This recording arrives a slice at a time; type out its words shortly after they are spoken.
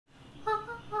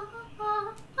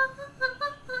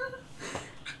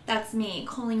That's me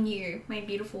calling you my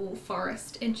beautiful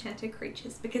forest enchanted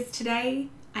creatures, because today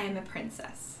I am a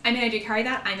princess. I mean, I do carry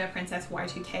that I'm a princess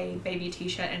Y2K baby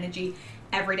t-shirt energy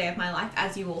every day of my life,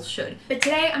 as you all should. But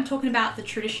today I'm talking about the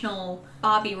traditional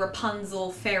Barbie,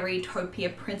 Rapunzel, fairy,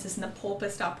 topia, princess and the pauper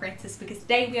star princess, because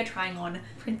today we are trying on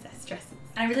princess dresses.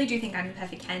 And I really do think I'm the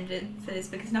perfect candidate for this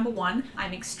because number one,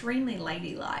 I'm extremely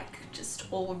ladylike, just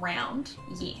all around,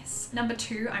 yes. Number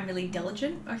two, I'm really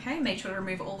diligent, okay? Made sure to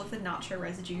remove all of the nacho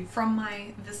residue from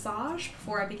my visage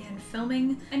before I began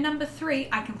filming. And number three,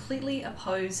 I completely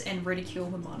oppose and ridicule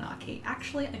the monarchy.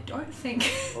 Actually, I don't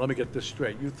think... Well, let me get this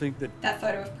straight. You think that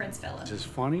photo of Prince Philip is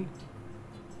funny?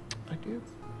 I do.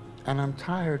 And I'm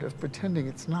tired of pretending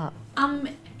it's not.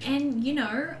 And you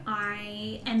know,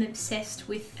 I am obsessed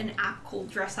with an app called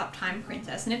Dress Up Time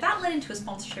Princess, and if that led into a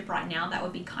sponsorship right now, that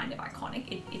would be kind of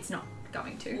iconic. It's not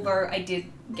going to. Although I did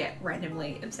get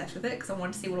randomly obsessed with it because I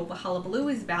wanted to see what all the hullabaloo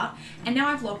is about, and now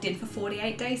I've logged in for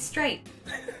 48 days straight.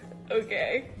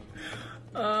 Okay.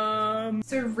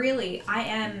 So really, I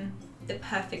am the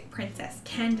perfect princess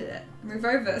candidate. Move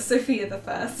over Sophia the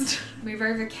First. Move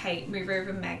over Kate. Move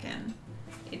over Meghan.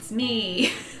 It's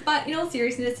me. But in all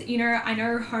seriousness, you know, I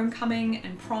know homecoming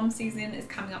and prom season is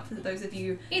coming up for those of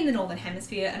you in the Northern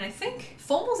Hemisphere, and I think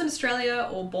formals in Australia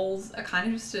or balls are kind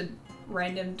of just a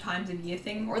random times of year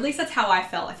thing, or at least that's how I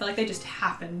felt. I feel like they just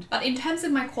happened. But in terms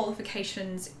of my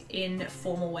qualifications in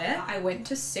formal wear, I went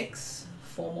to 6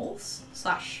 formals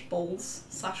slash balls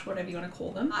slash whatever you want to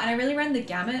call them, and I really ran the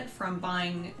gamut from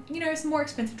buying, you know, some more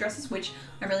expensive dresses, which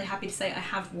I'm really happy to say I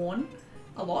have worn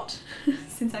a lot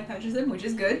since I purchased them, which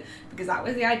is good because that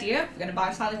was the idea. If you're gonna buy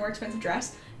a slightly more expensive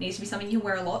dress, it needs to be something you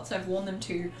wear a lot, so I've worn them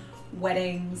to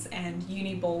weddings and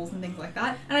uni balls and things like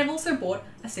that. And I've also bought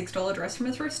a $6 dress from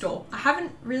a thrift store. I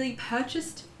haven't really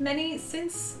purchased many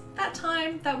since that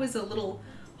time. That was a little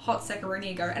hot second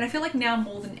ago, and I feel like now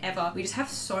more than ever we just have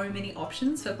so many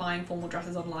options for buying formal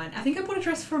dresses online. I think I bought a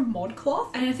dress from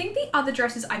ModCloth, and I think the other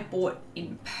dresses I bought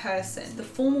in person. The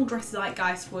formal dress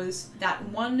zeitgeist was that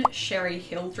one Sherry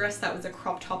Hill dress that was a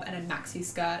crop top and a maxi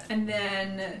skirt, and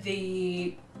then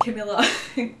the Camilla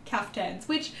caftans,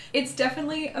 which it's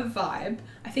definitely a vibe.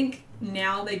 I think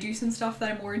now they do some stuff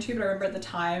that I'm more into, but I remember at the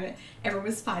time everyone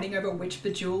was fighting over which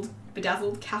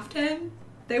bedazzled caftan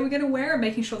they were gonna wear and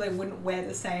making sure they wouldn't wear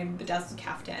the same bedazzled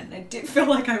caftan. I did feel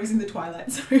like I was in the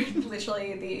Twilight Zone.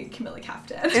 Literally the Camilla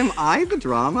caftan. Am I the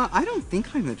drama? I don't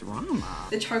think I'm the drama.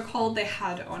 The chokehold they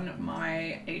had on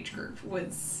my age group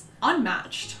was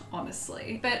unmatched,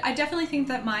 honestly. But I definitely think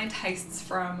that my tastes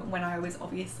from when I was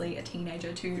obviously a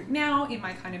teenager to now in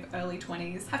my kind of early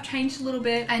 20s have changed a little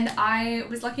bit, and I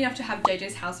was lucky enough to have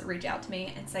JJ's House reach out to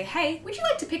me and say, hey, would you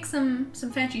like to pick some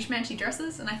fancy schmancy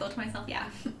dresses? And I thought to myself, yeah.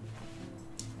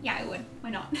 Yeah, I would.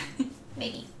 Why not?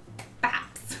 Maybe.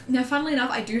 Perhaps. Now, funnily enough,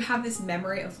 I do have this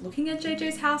memory of looking at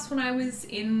JJ's House when I was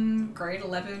in grade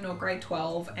 11 or grade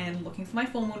 12 and looking for my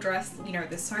formal dress. You know,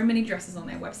 there's so many dresses on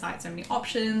their website, so many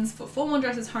options for formal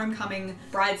dresses, homecoming,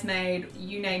 bridesmaid,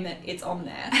 you name it, it's on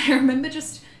there. And I remember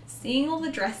just seeing all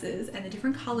the dresses and the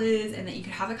different colors and that you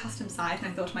could have a custom size, and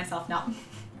I thought to myself, no.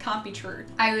 Can't be true.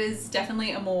 I was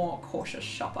definitely a more cautious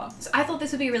shopper. So I thought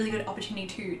this would be a really good opportunity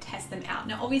to test them out.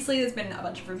 Now, obviously there's been a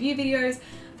bunch of review videos.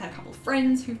 I've had a couple of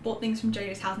friends who've bought things from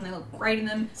JJ's House and they look great in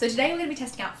them. So today we're gonna be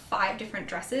testing out 5 different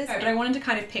dresses, but I wanted to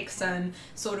kind of pick some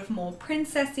sort of more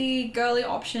princessy, girly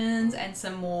options and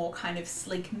some more kind of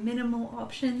sleek, minimal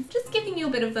options. Just giving you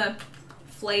a bit of the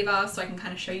flavor so I can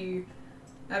kind of show you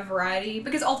a variety,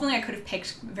 because ultimately I could have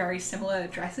picked very similar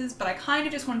dresses, but I kind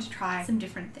of just wanted to try some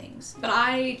different things. But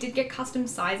I did get custom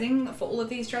sizing for all of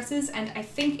these dresses, and I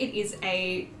think it is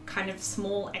a kind of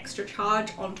small extra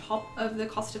charge on top of the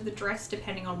cost of the dress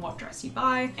depending on what dress you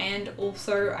buy. And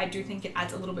also I do think it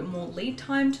adds a little bit more lead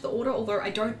time to the order, although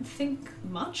I don't think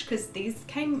much because these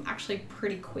came actually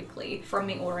pretty quickly from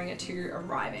me ordering it to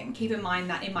arriving. Keep in mind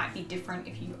that it might be different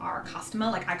if you are a customer.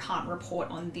 Like, I can't report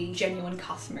on the genuine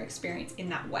customer experience in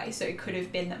that way, so it could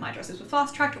have been that my dresses were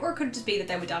fast tracked, or it could just be that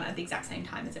they were done at the exact same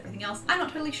time as everything else. I'm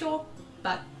not totally sure,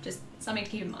 but just something to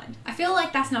keep in mind. I feel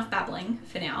like that's enough babbling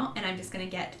for now, and I'm just gonna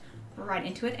get right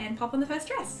into it and pop on the first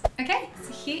dress. Okay,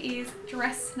 so here is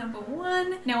dress number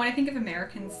 1. Now, when I think of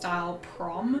American style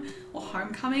prom or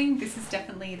homecoming, this is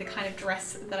definitely the kind of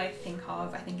dress that I think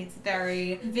of. I think it's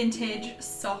very vintage,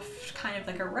 soft, kind of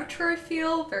like a retro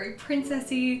feel, very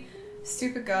princessy,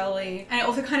 super girly, and it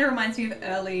also kind of reminds me of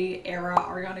early era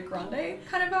Ariana Grande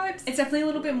kind of vibes. It's definitely a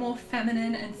little bit more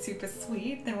feminine and super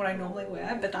sweet than what I normally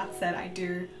wear, but that said, I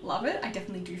do love it. I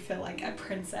definitely do feel like a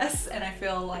princess, and I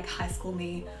feel like high school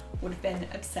me would have been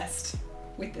obsessed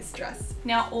with this dress.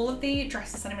 Now, all of the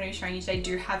dresses that I'm going to be showing you today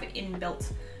do have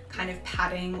inbuilt kind of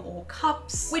padding or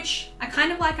cups, which I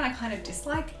kind of like and I kind of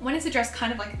dislike. When it's a dress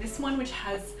kind of like this one, which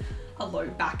has a low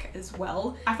back as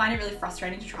well, I find it really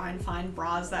frustrating to try and find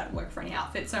bras that work for any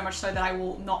outfit, so much so that I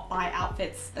will not buy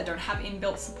outfits that don't have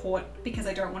inbuilt support because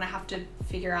I don't want to have to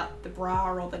figure out the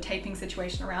bra or the taping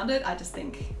situation around it. I just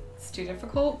think it's too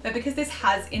difficult. But because this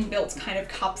has inbuilt kind of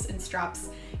cups and straps,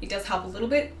 it does help a little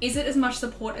bit. Is it as much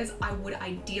support as I would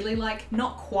ideally like?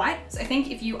 Not quite. So I think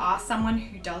if you are someone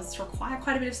who does require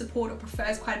quite a bit of support or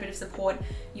prefers quite a bit of support,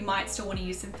 you might still want to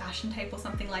use some fashion tape or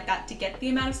something like that to get the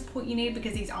amount of support you need,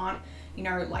 because these aren't, you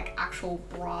know, like actual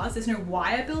bras. There's no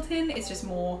wire built in. It's just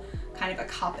more kind of a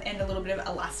cup and a little bit of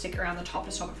elastic around the top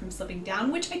to stop it from slipping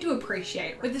down, which I do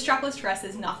appreciate. With the strapless dress,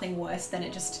 there's nothing worse than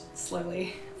it just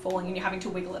slowly falling and you're having to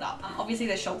wiggle it up. Obviously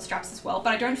there's shoulder straps as well,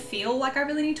 but I don't feel like I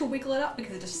really need to wiggle it up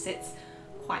because it just sits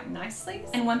quite nicely.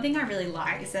 And one thing I really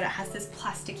like is that it has this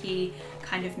plasticky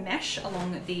kind of mesh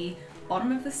along the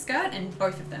bottom of the skirt, and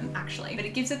both of them actually, but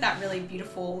it gives it that really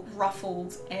beautiful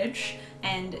ruffled edge.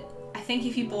 And I think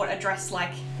if you bought a dress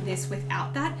like this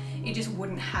without that, it just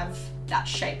wouldn't have that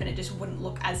shape and it just wouldn't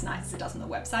look as nice as it does on the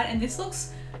website. And this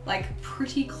looks like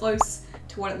pretty close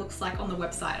to what it looks like on the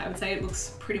website. I would say it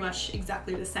looks pretty much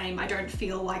exactly the same. I don't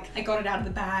feel like I got it out of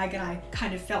the bag and I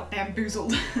kind of felt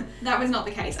bamboozled. That was not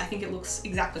the case. I think it looks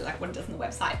exactly like what it does on the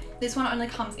website. This one only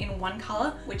comes in one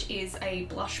color, which is a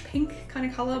blush pink kind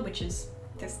of color, which is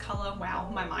this color. Wow,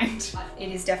 my mind. It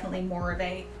is definitely more of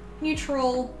a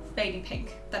neutral baby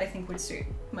pink that I think would suit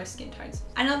most skin tones.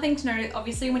 Another thing to note,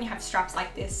 obviously when you have straps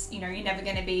like this, you know, you're never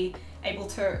going to be able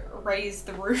to raise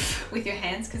the roof with your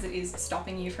hands because it is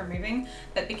stopping you from moving.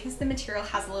 But because the material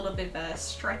has a little bit of a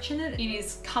stretch in it, it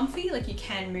is comfy. Like you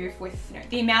can move with, you know,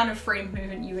 the amount of freedom of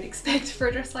movement you would expect for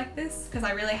a dress like this. Because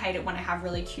I really hate it when I have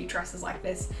really cute dresses like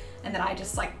this and then I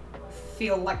just like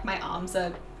feel like my arms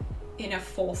are in a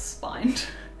force bind.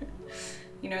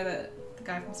 You know, the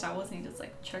guy from Star Wars, and he does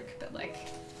like choke, but like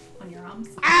on your arms.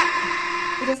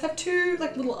 It does have two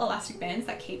like little elastic bands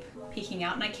that keep peeking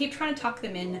out, and I keep trying to tuck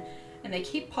them in and they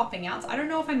keep popping out. So I don't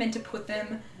know if I meant to put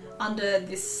them under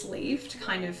this sleeve to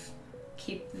kind of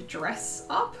keep the dress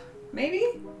up,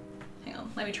 maybe? Hang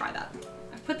on, let me try that.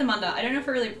 I've put them under. I don't know if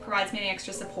it really provides me any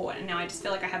extra support, and now I just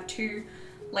feel like I have two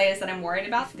layers that I'm worried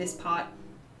about. For this part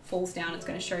falls down, it's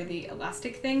going to show the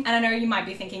elastic thing. And I know you might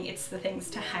be thinking it's the things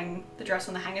to hang the dress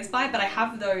on the hangers by, but I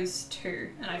have those too,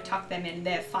 and I've tucked them in.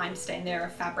 They're fine to stay in there, a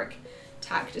fabric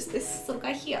tag, just this little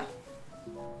guy here.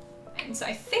 And so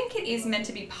I think it is meant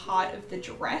to be part of the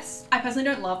dress. I personally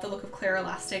don't love the look of clear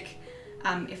elastic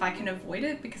if I can avoid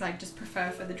it, because I just prefer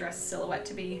for the dress silhouette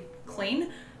to be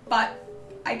clean, but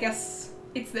I guess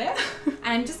it's there.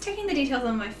 And just taking the details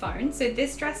on my phone. So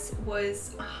this dress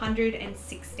was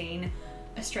 116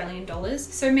 Australian dollars,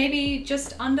 so maybe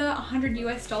just under 100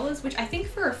 US dollars, which I think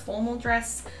for a formal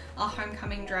dress, a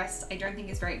homecoming dress, I don't think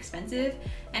is very expensive.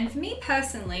 And for me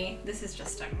personally, this is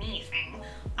just a me thing,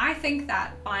 I think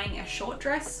that buying a short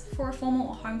dress for a formal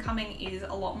or homecoming is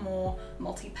a lot more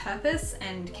multi-purpose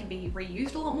and can be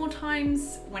reused a lot more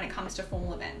times when it comes to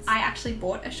formal events. I actually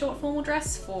bought a short formal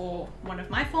dress for one of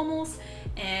my formals,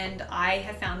 and I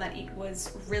have found that it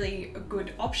was really a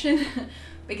good option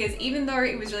because even though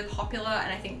it was really popular,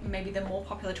 and I think maybe the more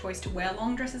popular choice to wear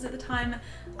long dresses at the time,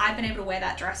 I've been able to wear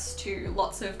that dress to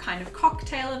lots of kind of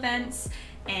cocktail events,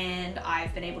 and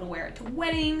I've been able to wear it to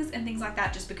weddings and things like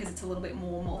that, just because it's a little bit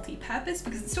more multi-purpose,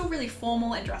 because it's still really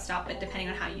formal and dressed up, but depending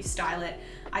on how you style it,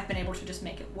 I've been able to just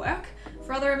make it work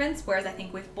for other events. Whereas I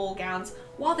think with ball gowns,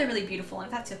 while they're really beautiful, and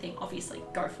if that's your thing, obviously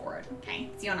go for it, okay?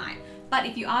 It's your night. But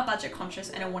if you are budget conscious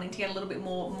and are wanting to get a little bit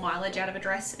more mileage out of a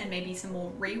dress and maybe some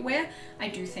more rewear, I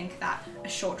do think that a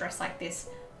short dress like this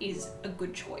is a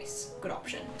good choice, good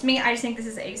option. To me, I just think this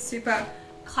is a super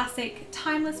classic,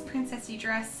 timeless princessy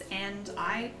dress, and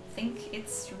I think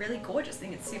it's really gorgeous. I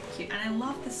think it's super cute, and I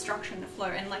love the structure and the flow.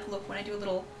 And like, look, when I do a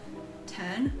little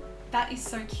turn, that is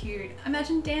so cute.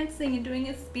 Imagine dancing and doing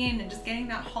a spin and just getting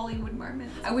that Hollywood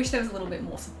moment. I wish there was a little bit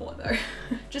more support though,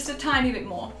 just a tiny bit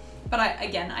more. But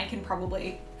again, I can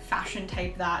probably fashion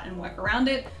tape that and work around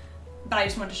it, but I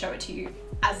just want to show it to you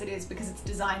as it is because it's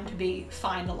designed to be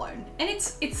fine alone. And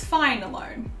it's fine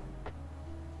alone,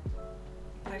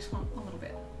 but I just want a little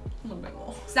bit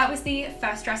more. So that was the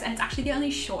first dress, and it's actually the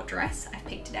only short dress I've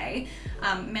picked today,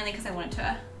 mainly because I wanted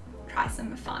to try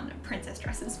some fun princess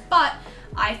dresses. But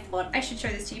I thought I should show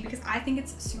this to you because I think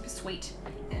it's super sweet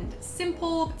and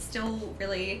simple, but still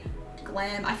really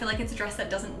glam. I feel like it's a dress that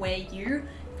doesn't wear you,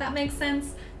 if that makes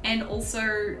sense. And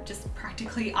also just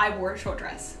practically, I wore a short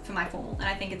dress for my formal, and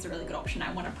I think it's a really good option.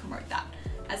 I want to promote that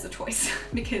as a choice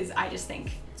because I just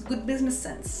think it's good business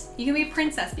sense. You can be a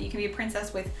princess, but you can be a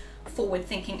princess with forward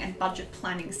thinking and budget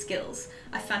planning skills.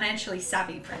 A financially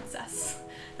savvy princess.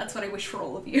 That's what I wish for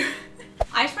all of you.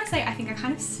 I just want to say, I think I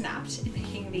kind of snapped in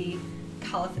picking the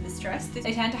color for this dress.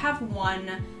 They tend to have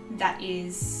one that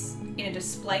is in a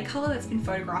display color that's been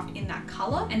photographed in that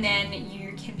color, and then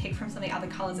you can pick from some of the other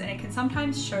colors, and it can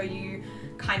sometimes show you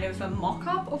kind of a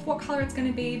mock-up of what color it's going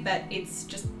to be, but it's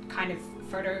just kind of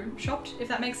photoshopped, if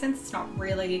that makes sense. It's not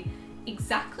really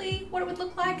exactly what it would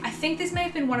look like. I think this may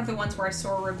have been one of the ones where I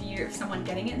saw a review of someone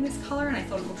getting it in this color and I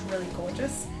thought it looked really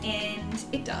gorgeous, and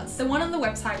it does. The one on the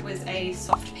website was a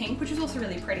soft pink, which was also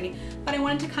really pretty, but I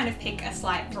wanted to kind of pick a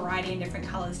slight variety in different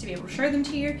colors to be able to show them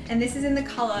to you, and this is in the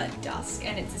color Dusk,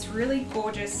 and it's this really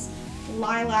gorgeous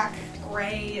lilac,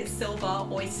 gray, silver,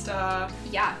 oyster.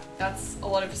 Yeah, that's a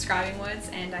lot of describing words,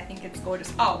 and I think it's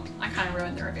gorgeous. Oh, I kind of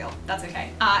ruined the reveal. That's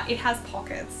okay. It has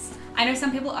pockets. I know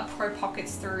some people are pro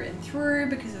pockets through and through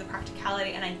because of the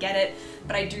practicality, and I get it,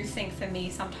 but I do think for me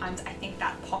sometimes I think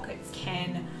that pockets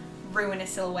can ruin a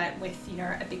silhouette with, you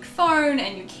know, a big phone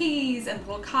and your keys and a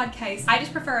little card case. I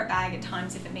just prefer a bag at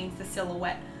times if it means the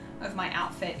silhouette of my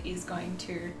outfit is going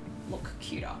to look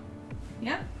cuter.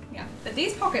 Yeah, yeah. But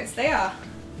these pockets, they are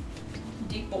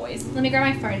deep boys. Let me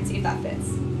grab my phone and see if that fits.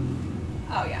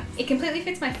 Oh yeah, it completely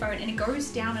fits my phone and it goes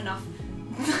down enough.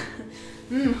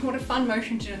 What a fun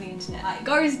motion to do on the internet. It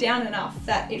goes down enough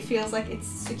that it feels like it's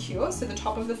secure, so the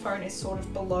top of the phone is sort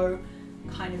of below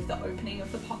kind of the opening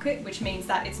of the pocket, which means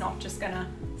that it's not just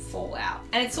gonna fall out.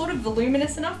 And it's sort of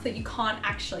voluminous enough that you can't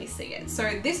actually see it.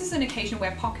 So this is an occasion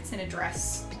where pockets in a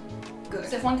dress, good.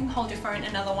 So if one can hold your phone,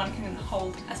 another one can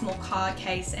hold a small card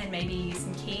case and maybe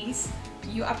some keys,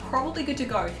 you are probably good to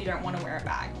go if you don't want to wear a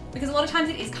bag. Because a lot of times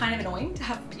it is kind of annoying to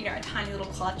have, you know, a tiny little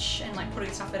clutch and like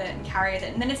putting stuff in it and carry it.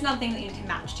 And then it's another thing that you need to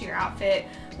match to your outfit,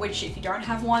 which if you don't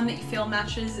have one that you feel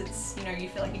matches, it's, you know, you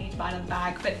feel like you need to buy another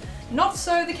bag, but not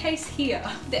so the case here.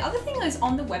 The other thing is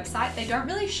on the website, they don't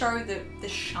really show the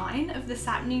shine of the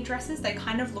satiny dresses. They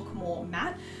kind of look more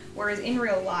matte, whereas in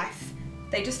real life,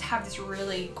 they just have this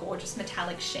really gorgeous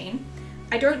metallic sheen.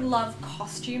 I don't love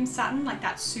costume satin, like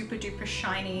that super duper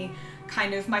shiny,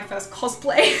 kind of my first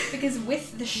cosplay because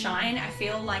with the shine I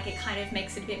feel like it kind of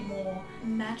makes it a bit more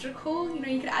magical. You know,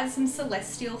 you could add some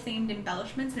celestial themed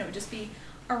embellishments and it would just be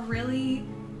a really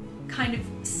kind of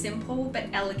simple but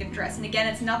elegant dress. And again,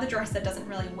 it's another dress that doesn't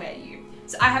really wear you.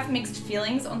 So I have mixed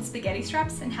feelings on spaghetti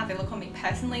straps and how they look on me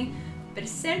personally, but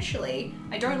essentially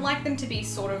I don't like them to be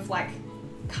sort of like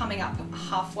coming up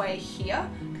halfway here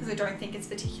because I don't think it's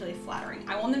particularly flattering.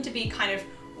 I want them to be kind of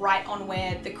right on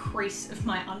where the crease of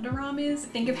my underarm is.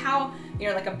 Think of how, you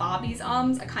know, like a Barbie's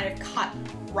arms are kind of cut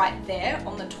right there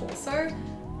on the torso.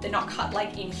 They're not cut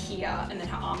like in here and then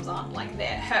her arms aren't like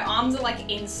there. Her arms are like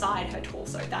inside her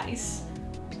torso. That is...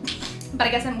 But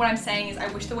I guess what I'm saying is I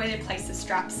wish the way they placed the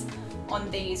straps on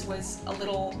these was a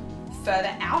little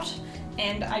further out,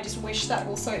 and I just wish that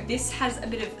also this has a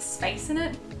bit of space in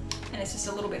it and it's just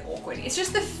a little bit awkward. It's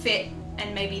just the fit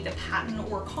and maybe the pattern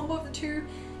or a combo of the two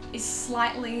is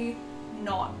slightly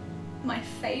not my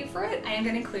favorite. I am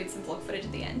going to include some vlog footage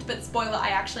at the end, but spoiler, I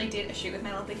actually did a shoot with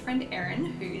my lovely friend Erin,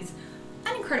 who is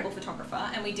an incredible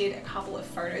photographer, and we did a couple of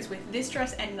photos with this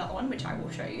dress and another one, which I will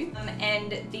show you.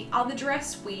 And the other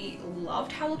dress, we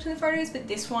loved how it looked in the photos, but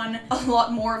this one, a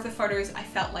lot more of the photos I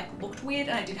felt like looked weird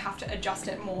and I did have to adjust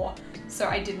it more so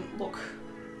I didn't look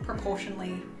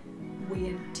proportionally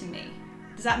weird to me.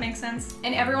 Does that make sense?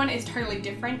 And everyone is totally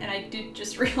different, and I did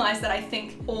just realize that I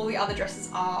think all the other dresses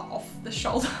are off the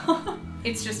shoulder.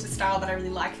 It's just a style that I really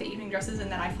like for evening dresses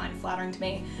and that I find flattering to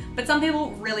me. But some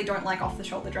people really don't like off the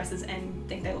shoulder dresses and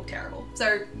think they look terrible.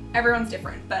 So everyone's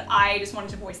different, but I just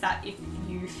wanted to voice that if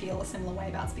you feel a similar way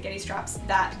about spaghetti straps,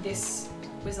 that this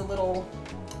was a little,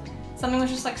 something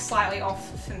was just like slightly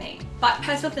off for me. But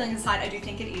personal feelings aside, I do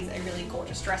think it is a really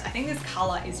gorgeous dress. I think this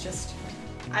color is just,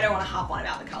 I don't want to harp on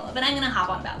about the color, but I'm going to harp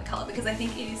on about the color because I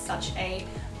think it is such a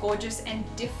gorgeous and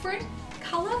different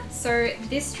color. So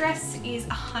this dress is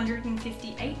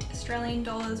 158 Australian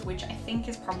dollars, which I think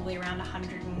is probably around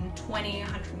 120,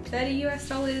 130 US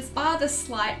dollars. Bar the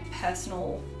slight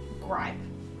personal gripe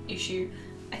issue,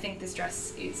 I think this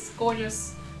dress is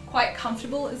gorgeous, quite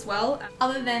comfortable as well.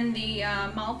 Other than the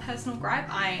mild personal gripe,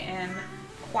 I am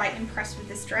quite impressed with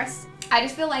this dress. I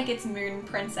just feel like it's moon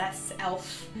princess,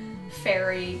 elf,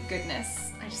 fairy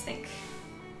goodness. I just think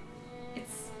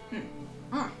it's...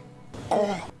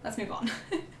 Let's move on.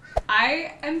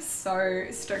 I am so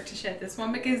stoked to share this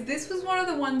one because this was one of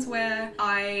the ones where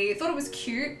I thought it was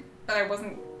cute, but I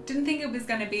didn't think it was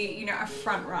going to be, you know, a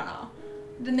front runner.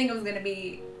 Didn't think it was going to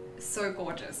be so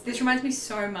gorgeous. This reminds me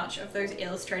so much of those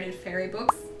illustrated fairy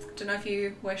books. Don't know if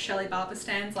you were Shelley Barber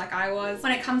stans like I was.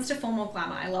 When it comes to formal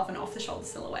glamour, I love an off-the-shoulder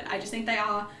silhouette. I just think they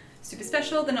are super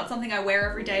special. They're not something I wear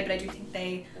every day, but I do think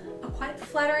they are quite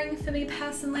flattering for me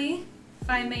personally, if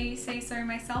I may say so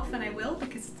myself, and I will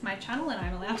because it's my channel and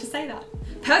I'm allowed to say that.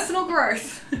 Personal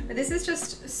growth. This is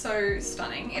just so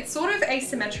stunning. It's sort of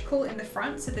asymmetrical in the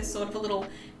front, so there's sort of a little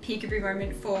peekaboo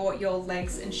moment for your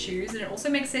legs and shoes, and it also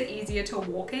makes it easier to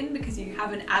walk in because you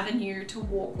have an avenue to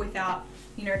walk without,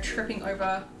 you know, tripping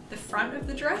over the front of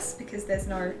the dress because there's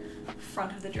no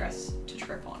front of the dress to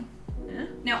trip on. Yeah.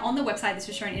 Now on the website this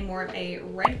was shown in more of a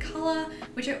red color,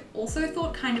 which I also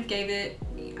thought kind of gave it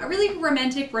a really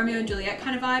romantic Romeo and Juliet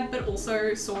kind of vibe, but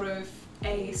also sort of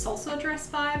a salsa dress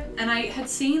vibe. And I had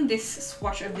seen this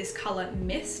swatch of this color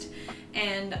mist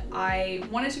and I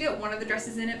wanted to get one of the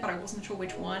dresses in it, but I wasn't sure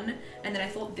which one. And then I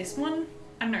thought this one,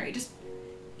 I don't know,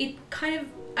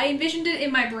 I envisioned it in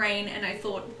my brain and I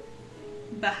thought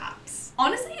perhaps.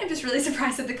 Honestly, I'm just really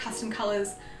surprised that the custom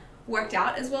colors worked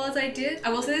out as well as I did. I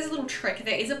will say there's a little trick.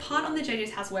 There is a part on the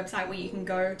JJ's House website where you can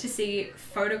go to see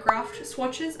photographed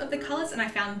swatches of the colors, and I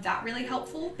found that really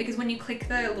helpful because when you click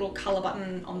the little color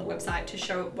button on the website to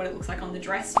show what it looks like on the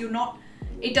dress,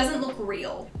 it doesn't look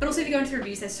real. But also if you go into the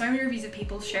reviews, there's so many reviews of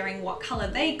people sharing what color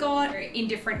they got in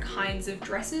different kinds of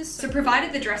dresses. So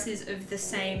provided the dress is of the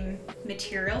same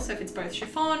material, so if it's both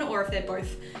chiffon or if they're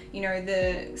both, you know,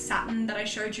 the satin that I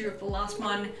showed you of the last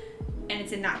one, and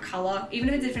it's in that color, even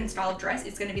if it's a different style of dress,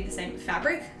 it's gonna be the same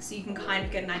fabric. So you can kind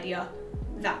of get an idea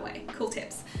that way. Cool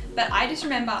tips. But I just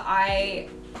remember I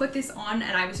put this on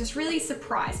and I was just really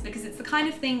surprised because it's the kind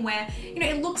of thing where, you know,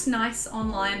 it looks nice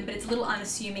online, but it's a little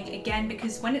unassuming again,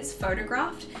 because when it's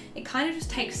photographed, it kind of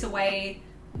just takes away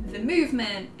the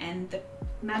movement and the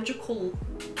magical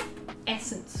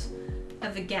essence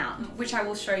of the gown, which I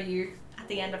will show you at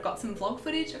the end. I've got some vlog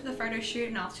footage of the photo shoot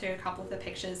and I'll show you a couple of the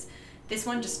pictures. This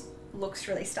one just looks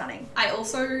really stunning. I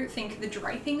also think the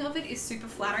draping of it is super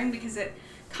flattering because it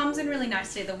comes in really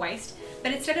nicely at the waist,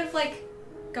 but instead of like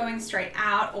going straight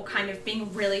out or kind of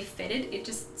being really fitted, it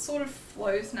just sort of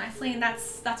flows nicely, and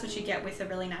that's what you get with a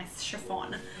really nice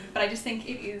chiffon. But I just think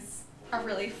it is a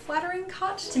really flattering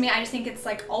cut. To me, I just think it's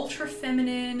like ultra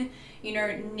feminine, you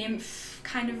know, nymph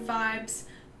kind of vibes,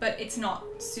 but it's not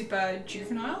super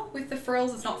juvenile with the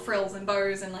frills. It's not frills and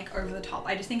bows and like over the top.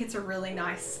 I just think it's a really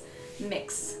nice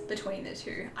mix between the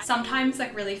two. Sometimes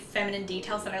like really feminine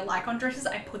details that I like on dresses,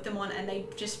 I put them on and they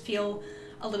just feel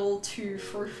a little too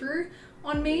frou-frou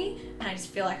on me, and I just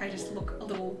feel like I just look a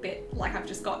little bit like I've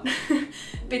just got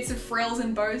bits of frills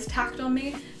and bows tacked on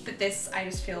me, but this I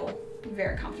just feel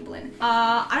very comfortable in.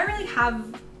 I don't really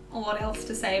have a lot else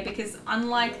to say because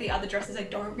unlike the other dresses, I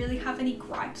don't really have any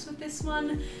gripes with this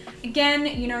one. Again,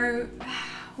 you know,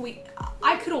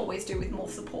 I could always do with more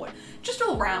support, just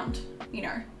all around, you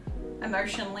know,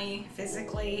 emotionally,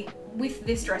 physically. With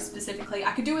this dress specifically,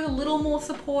 I could do with a little more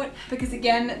support because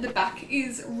again, the back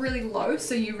is really low,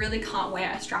 so you really can't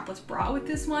wear a strapless bra with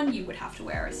this one. You would have to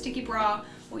wear a sticky bra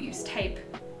or use tape,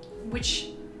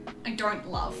 which I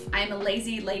don't love. I am a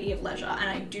lazy lady of leisure and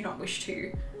I do not wish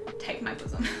to tape my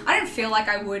bosom. I don't feel like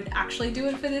I would actually do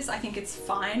it for this. I think it's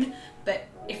fine, but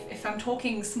if I'm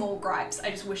talking small gripes, I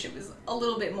just wish it was a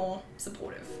little bit more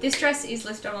supportive. This dress is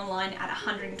listed online at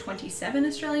 127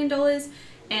 Australian dollars,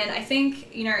 and I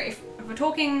think, you know, if we're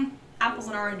talking apples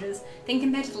and oranges, then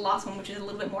compared to the last one, which is a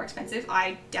little bit more expensive,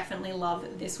 I definitely love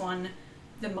this one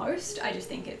the most. I just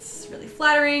think it's really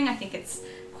flattering. I think it's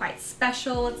quite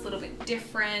special. It's a little bit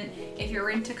different. If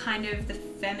you're into kind of the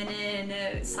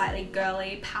feminine, slightly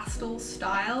girly pastel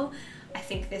style, I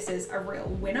think this is a real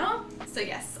winner. So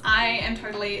yes, I am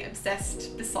totally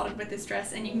obsessed, besotted with this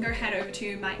dress, and you can go head over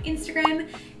to my Instagram.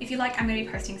 If you like, I'm gonna be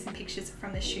posting some pictures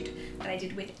from the shoot that I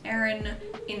did with Erin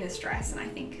in this dress, and I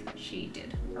think she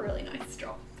did a really nice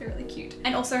job. They're really cute.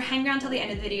 And also hang around till the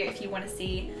end of the video if you wanna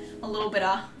see a little bit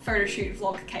of photo shoot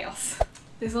vlog chaos.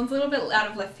 This one's a little bit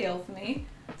out of left field for me.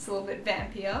 It's a little bit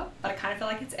vampier, but I kind of feel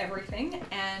like it's everything,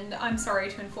 and I'm sorry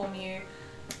to inform you,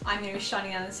 I'm going to be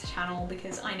shutting down this channel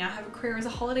because I now have a career as a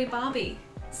holiday Barbie.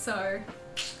 So,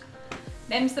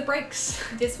 them's the breaks.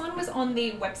 This one was on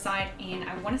the website in,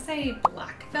 I want to say,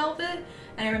 black velvet,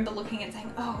 and I remember looking and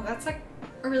saying, oh, that's like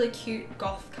a really cute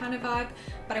goth kind of vibe,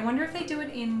 but I wonder if they do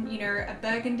it in, you know, a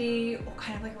burgundy or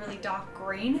kind of like a really dark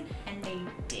green, and they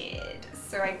did.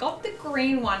 So I got the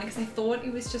green one because I thought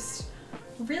it was just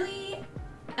really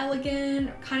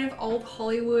elegant, kind of old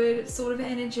Hollywood sort of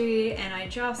energy, and I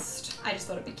just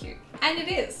thought it'd be cute. And it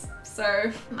is.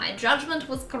 So my judgment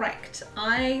was correct.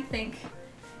 I think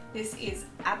this is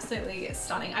absolutely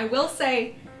stunning. I will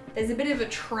say There's a bit of a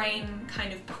train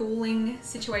kind of pooling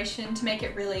situation to make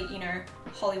it really, you know,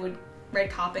 Hollywood red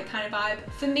carpet kind of vibe.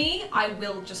 For me, I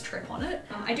will just trip on it.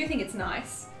 I do think it's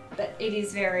nice, but it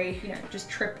is very, you know, just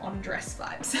trip on dress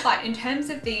vibes. But in terms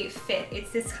of the fit,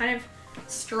 it's this kind of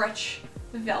stretch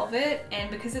velvet, and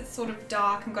because it's sort of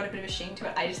dark and got a bit of a sheen to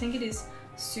it, I just think it is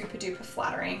super duper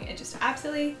flattering. It just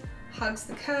absolutely hugs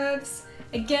the curves.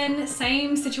 Again,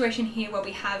 same situation here where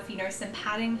we have, you know, some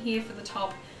padding here for the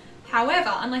top.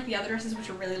 However, unlike the other dresses which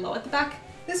are really low at the back,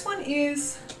 this one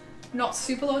is not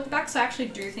super low at the back, so I actually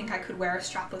do think I could wear a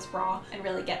strapless bra and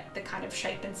really get the kind of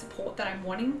shape and support that I'm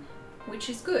wanting, which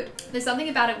is good. There's something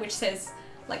about it which says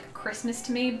like Christmas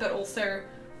to me, but also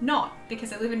not,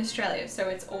 because I live in Australia, so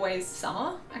it's always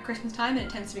summer at Christmas time, and it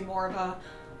tends to be more of a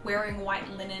wearing white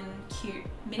linen cute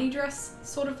mini dress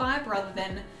sort of vibe rather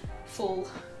than full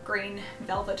green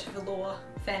velvet velour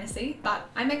fantasy. But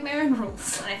I make my own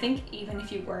rules, and I think even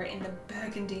if you wear it in the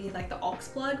burgundy, like the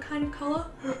oxblood kind of colour,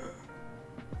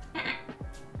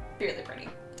 be really pretty.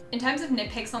 In terms of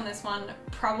nitpicks on this one,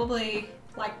 probably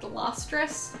like the last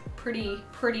dress, pretty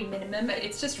minimum.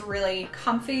 It's just really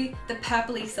comfy. The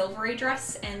purpley silvery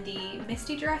dress and the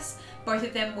misty dress, both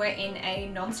of them were in a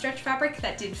non-stretch fabric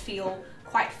that did feel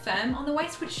quite firm on the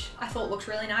waist, which I thought looked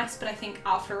really nice, but I think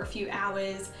after a few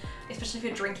hours, especially if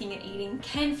you're drinking and eating,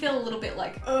 can feel a little bit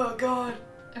like, oh god,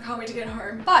 I can't wait to get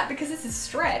home. But because this is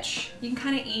stretch, you can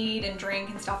kind of eat and drink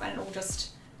and stuff, and it'll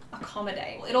just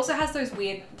accommodate. It also has those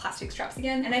weird plastic straps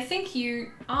again, and I think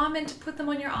you are meant to put them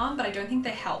on your arm, but I don't think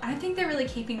they help. I don't think they're really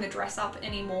keeping the dress up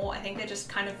anymore. I think they're just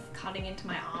kind of cutting into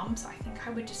my arm, so I think I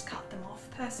would just cut them off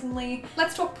personally.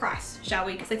 Let's talk price, shall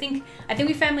we? Because I think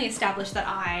we firmly established that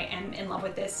I am in love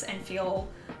with this and feel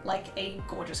like a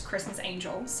gorgeous Christmas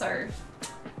angel, so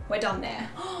we're done there.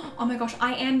 Oh my gosh,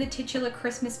 I am the titular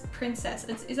Christmas princess.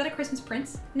 Is that a Christmas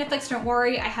prince? Netflix, don't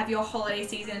worry, I have your holiday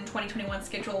season 2021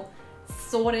 schedule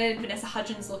sorted. Vanessa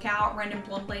Hudgens, look out. Random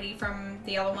blonde lady from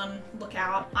the other one, look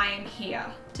out. I am here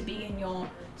to be in your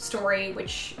story,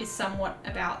 which is somewhat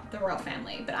about the royal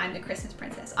family, but I'm the Christmas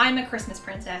princess. I'm a Christmas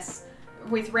princess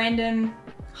with random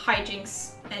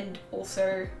hijinks and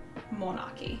also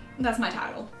monarchy. That's my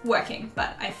title. Working,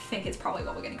 but I think it's probably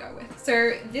what we're gonna go with.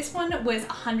 So this one was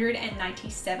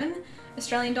 197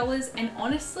 Australian dollars, and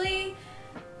honestly,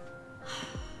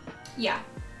 yeah,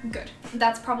 good.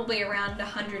 That's probably around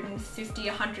 150,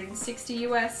 160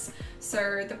 US.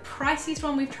 So the priciest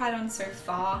one we've tried on so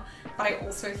far, but I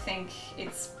also think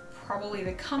it's probably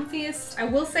the comfiest. I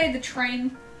will say the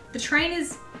train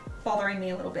is bothering me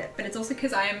a little bit, but it's also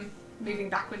because I am moving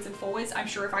backwards and forwards. I'm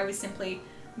sure if I was simply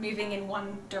moving in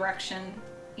one direction,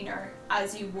 you know,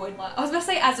 as you would, I was gonna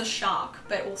say as a shark,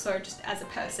 but also just as a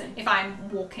person. If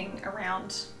I'm walking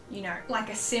around, you know,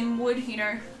 like a sim would, you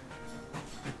know,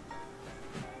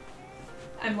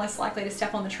 I'm less likely to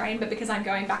step on the train, but because I'm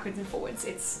going backwards and forwards,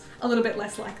 it's a little bit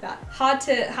less like that. Hard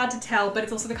to tell, but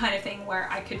it's also the kind of thing where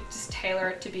I could just tailor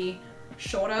it to be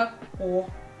shorter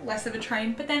or less of a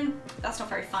train, but then that's not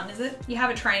very fun, is it? You have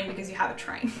a train because you have a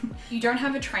train. You don't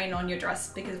have a train on your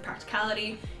dress because of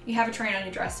practicality. You have a train on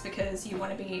your dress because you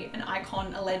want to be an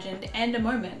icon, a legend, and a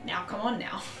moment. Now, come on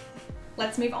now.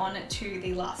 Let's move on to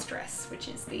the last dress, which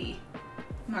is the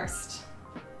most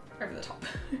over the top.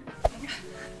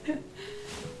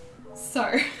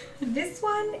 So this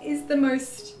one is the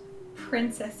most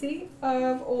princessy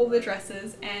of all the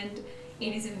dresses, and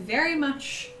it is very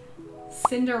much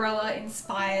Cinderella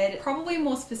inspired, probably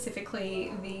more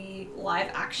specifically the live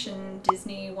action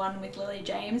Disney one with Lily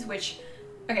James, which,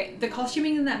 okay, the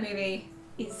costuming in that movie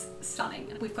is stunning.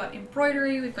 We've got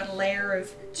embroidery, we've got a layer of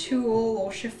tulle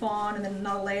or chiffon, and then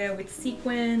another layer with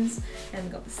sequins, and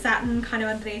we've got the satin kind of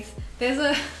underneath. There's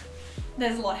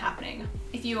a lot happening.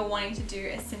 If you are wanting to do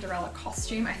a Cinderella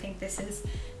costume, I think this is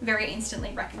very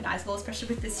instantly recognizable, especially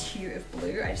with this hue of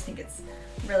blue. I just think it's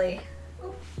really,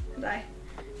 oh, did I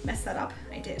mess that up?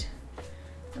 I did.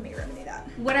 Let me remedy that.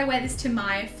 Would I wear this to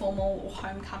my formal or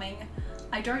homecoming?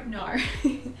 I don't know.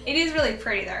 It is really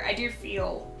pretty though. I do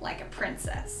feel like a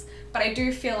princess, but I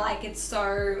do feel like it's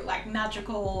so like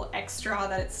magical extra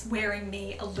that it's wearing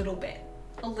me a little bit.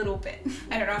 I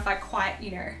don't know if I quite,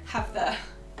 you know, have the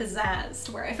pizzazz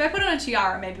to wear. If I put on a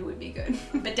tiara, maybe it would be good.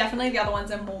 But definitely the other ones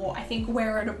are more, I think,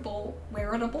 wearable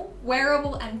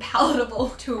and palatable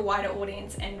to a wider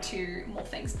audience and to more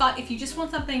things. But if you just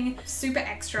want something super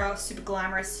extra, super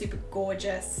glamorous, super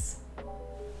gorgeous,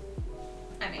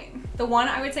 I mean, the one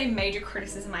I would say major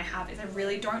criticism I have is I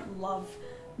really don't love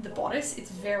the bodice.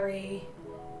 It's very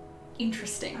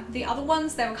interesting. The other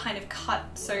ones, they were kind of cut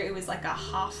so it was like a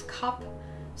half cup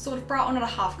sort of bra, or not a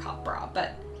half cup bra,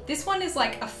 but this one is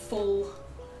like a full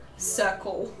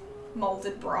circle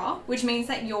molded bra, which means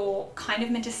that you're kind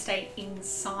of meant to stay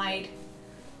inside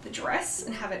the dress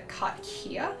and have it cut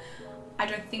here. I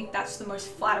don't think that's the most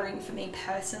flattering for me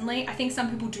personally. I think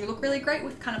some people do look really great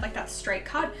with kind of like that straight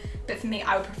cut, but for me,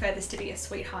 I would prefer this to be a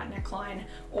sweetheart neckline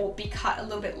or be cut a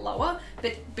little bit lower.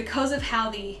 But because of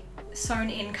how the sewn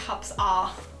in cups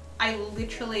are,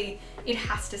 it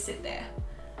has to sit there.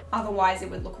 Otherwise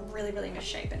it would look really, really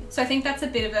misshapen. So I think that's a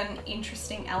bit of an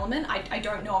interesting element. I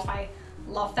don't know if I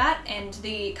love that. And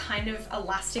the kind of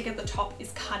elastic at the top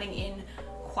is cutting in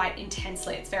quite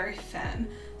intensely. It's very firm.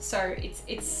 So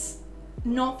it's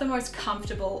not the most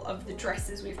comfortable of the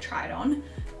dresses we've tried on,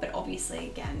 but obviously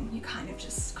again, you're kind of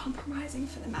just compromising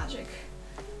for the magic,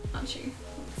 aren't you?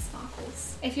 With the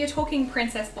sparkles. If you're talking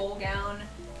princess ball gown,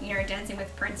 you know, Dancing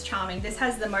with Prince Charming, this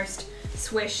has the most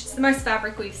swish, it's the most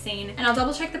fabric we've seen, and I'll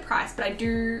double check the price, but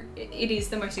it is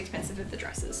the most expensive of the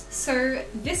dresses. So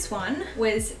this one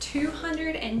was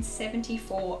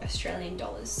 274 Australian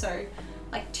dollars, so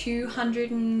like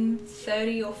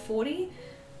 230 or 40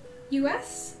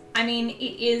 US. I mean,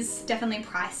 it is definitely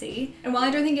pricey, and while I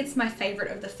don't think it's my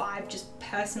favorite of the 5, just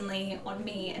personally on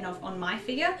me and on my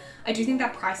figure, I do think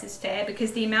that price is fair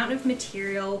because the amount of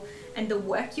material and the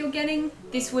work you're getting,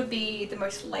 this would be the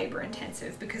most labor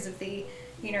intensive because of the,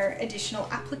 you know, additional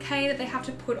applique that they have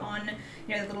to put on,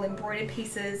 you know, the little embroidered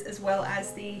pieces, as well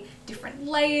as the different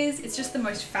layers. It's just the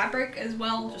most fabric as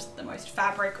well, just the most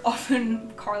fabric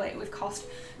often correlate with cost.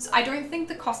 So I don't think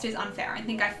the cost is unfair.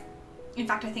 In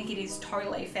fact, I think it is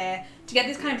totally fair to get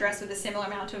this kind of dress with a similar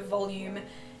amount of volume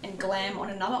and glam on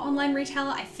another online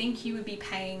retailer. I think you would be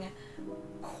paying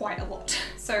quite a lot.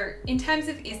 So in terms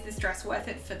of, is this dress worth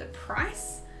it for the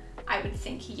price? I would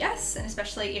think yes, and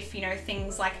especially if, you know,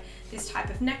 things like this type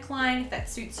of neckline, if that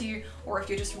suits you, or if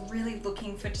you're just really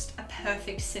looking for just a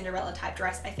perfect Cinderella type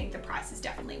dress, I think the price is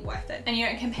definitely worth it. And you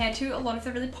know, compared to a lot of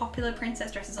the really popular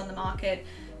princess dresses on the market,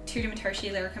 Tuda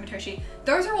Matoshi, Lyrica Matoshi,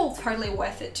 those are all totally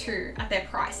worth it too at their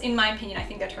price. In my opinion, I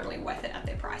think they're totally worth it at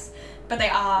their price, but they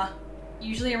are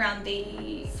usually around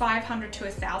the $500 to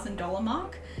 $1,000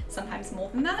 mark, sometimes more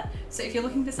than that. So if you're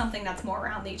looking for something that's more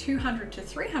around the $200 to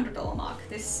 $300 mark,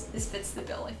 this fits the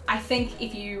bill. I think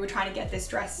if you were trying to get this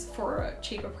dress for a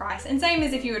cheaper price, and same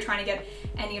as if you were trying to get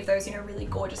any of those, you know, really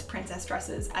gorgeous princess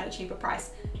dresses at a cheaper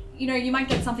price, you know, you might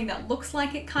get something that looks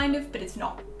like it kind of, but it's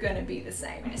not gonna be the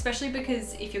same. Especially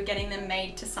because if you're getting them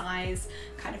made to size,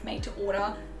 kind of made to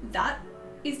order, that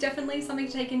is definitely something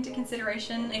to take into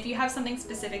consideration. If you have something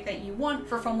specific that you want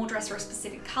for a formal dress or a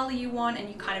specific color you want, and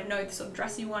you kind of know the sort of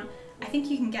dress you want, I think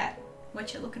you can get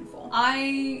what you're looking for.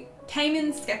 I came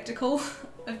in skeptical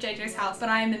of JJ's house, but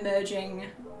I am emerging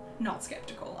not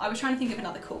skeptical. I was trying to think of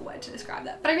another cool word to describe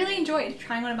that. But I really enjoyed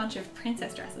trying on a bunch of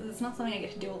princess dresses. It's not something I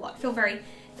get to do a lot. I feel very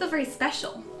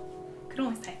special. Could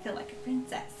almost say I feel like a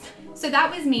princess. So that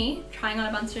was me trying on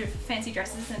a bunch of fancy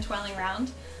dresses and twirling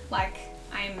around like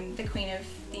I'm the queen of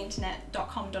the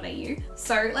internet.com.au.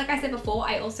 So like I said before,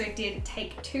 I also did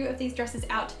take 2 of these dresses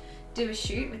out, do a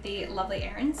shoot with the lovely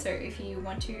Erin. So if you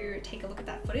want to take a look at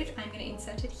that footage, I'm gonna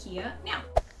insert it here now.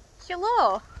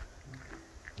 Hello.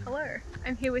 Hello.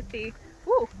 I'm here with the,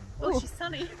 ooh, Oh, she's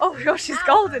sunny. oh gosh, she's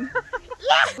golden.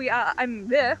 Yeah! I'm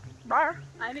there.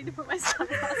 I need to put my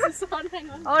sunglasses on, hang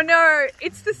on. Oh no,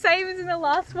 it's the same as in the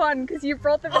last one because you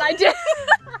brought them and I did.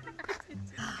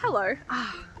 Hello.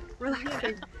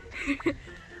 Relaxing.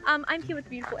 I'm here with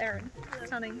beautiful Erin.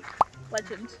 Stunning.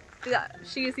 Legend. Yeah,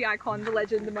 she is the icon, the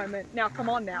legend, the moment. Now come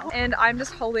on now. And I'm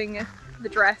just holding the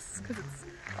dress because it's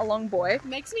a long boy. It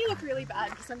makes me look really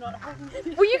bad because I'm not holding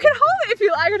it. Well, you can hold it if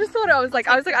you like. I just thought I was like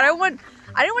I don't want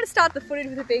to start the footage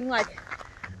with it being like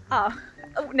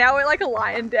now we're like a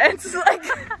lion dance. Like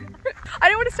I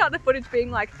don't want to start the footage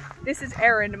being like, this is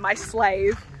Erin, my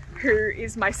slave, who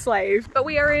is my slave. But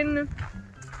we are in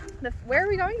the, where are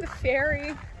we going? The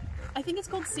fairy. I think it's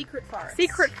called Secret Forest.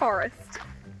 Secret Forest.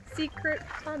 Secret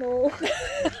tunnel.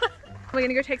 We're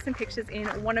gonna go take some pictures in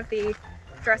one of the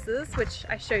dresses, which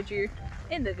I showed you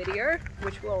in the video,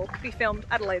 which will be filmed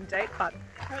at a later date, but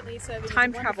apparently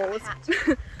time travels.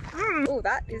 Oh,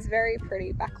 that is very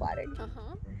pretty backlighting.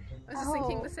 I was just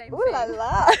thinking the same ooh thing. La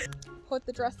la. Put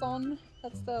the dress on.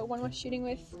 That's the one we're shooting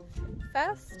with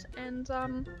first, and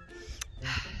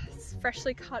it's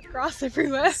freshly cut grass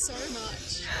everywhere. So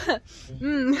much.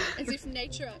 As if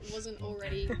nature wasn't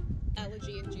already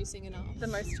allergy inducing enough. The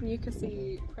most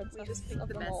mucusy princess of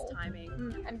them all.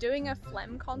 Timing. I'm doing a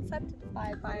phlegm concept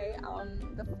inspired by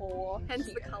the 4.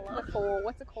 Hence the colour. The 4.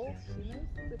 What's it called? Humans?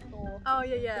 The 4. Oh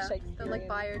yeah. The The like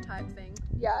bio type thing.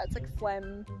 Yeah, it's like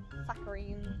phlegm,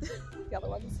 saccharine. The other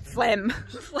one's phlegm.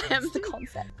 Phlegm. It's the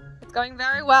concept. It's going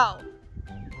very well.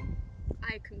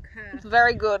 I concur.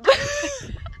 Very good.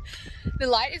 The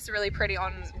light is really pretty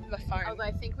on the phone. Although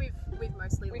I think we've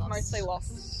mostly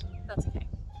lost. That's okay.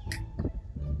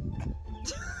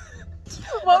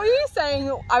 What were you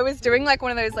saying? I was doing like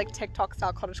one of those like TikTok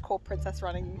style cottagecore princess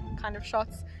running kind of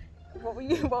shots. What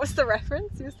was the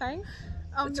reference you were saying?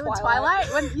 The Twilight.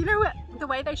 When you know what, the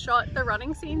way they shot the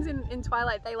running scenes in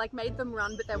Twilight, they like made them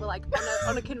run, but they were like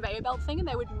on a conveyor belt thing, and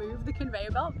they would move the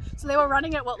conveyor belt. So they were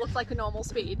running at what looked like a normal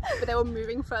speed, but they were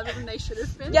moving further than they should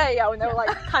have been. Yeah, when they were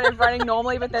like kind of running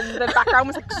normally, but then the background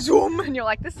was like zoom, and you're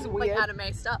like, this is weird. Like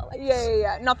anime style. Like,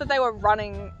 yeah. Not that they were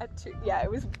running at two. Yeah,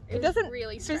 it doesn't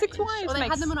really physics wise. Well, they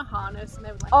had them on a harness, and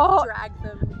they would like drag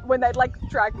them when they'd like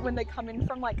when they come in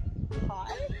from like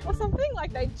high or something,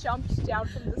 like they jumped down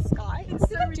from the sky. It's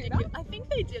so ridiculous. I think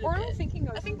they did. Or am I thinking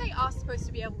of? I think they are supposed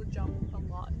to be able to jump a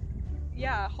lot.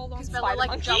 Yeah, hold on. Because Bella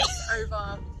like jumps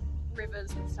over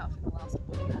rivers and stuff in the last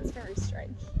book. That's very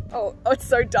strange. Oh, it's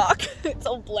so dark. It's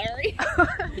all blurry.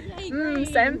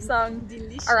 Samsung.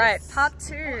 Delicious. All right, part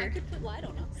 2. Oh, I could put light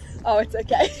on us. Oh, it's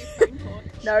okay. Phone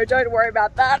torch. No, don't worry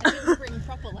about that. I didn't bring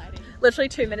proper lighting. Literally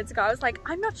 2 minutes ago, I was like,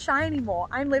 I'm not shy anymore.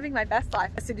 I'm living my best life.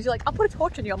 As soon as you're like, I'll put a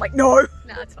torch on you, I'm like, no.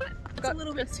 Nah, it's fine. It's a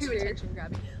little bit too attention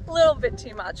grabbing. A little bit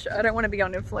too much. I don't want to be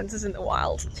on influencers in the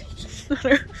wild.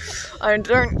 I'm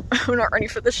not ready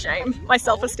for the shame. My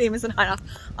self-esteem isn't high enough.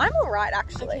 I'm all right,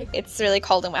 actually. Okay. It's really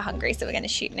cold and we're hungry, so we're going to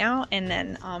shoot now. And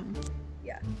then,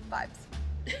 yeah, vibes.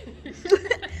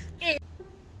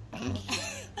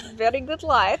 Very good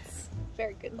lights.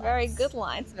 Very good lights. Very good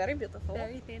lights. Very beautiful.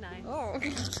 Very thin ice. Oh.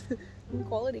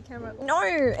 Quality camera. No!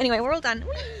 Anyway, we're all done.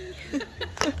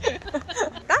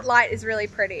 That light is really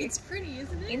pretty. It's pretty,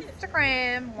 isn't it?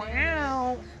 Instagram.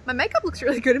 Wow. My makeup looks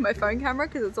really good in my phone camera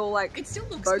because it's all like it still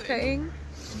looks bokehing.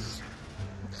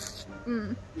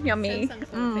 Yummy.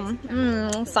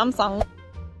 Samsung.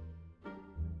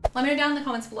 Let me know down in the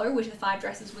comments below which of the 5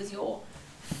 dresses was your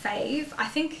fave. I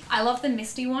think I love the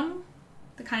misty one,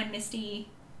 the kind of misty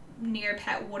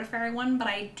Neopet water fairy one, but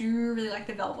I do really like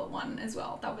the velvet one as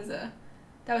well. That was a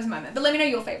moment. But let me know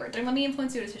your favorite. Don't let me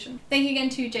influence your decision. Thank you again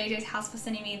to JJ's House for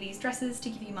sending me these dresses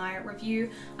to give you my review.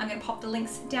 I'm going to pop the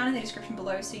links down in the description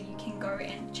below so you can go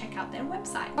and check out their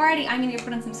website. Alrighty, I'm going to go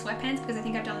put on some sweatpants because I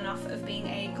think I've done enough of being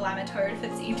a glamour toad for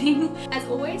this evening. As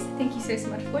always, thank you so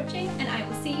much for watching, and I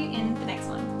will see you in the next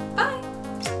one. Bye!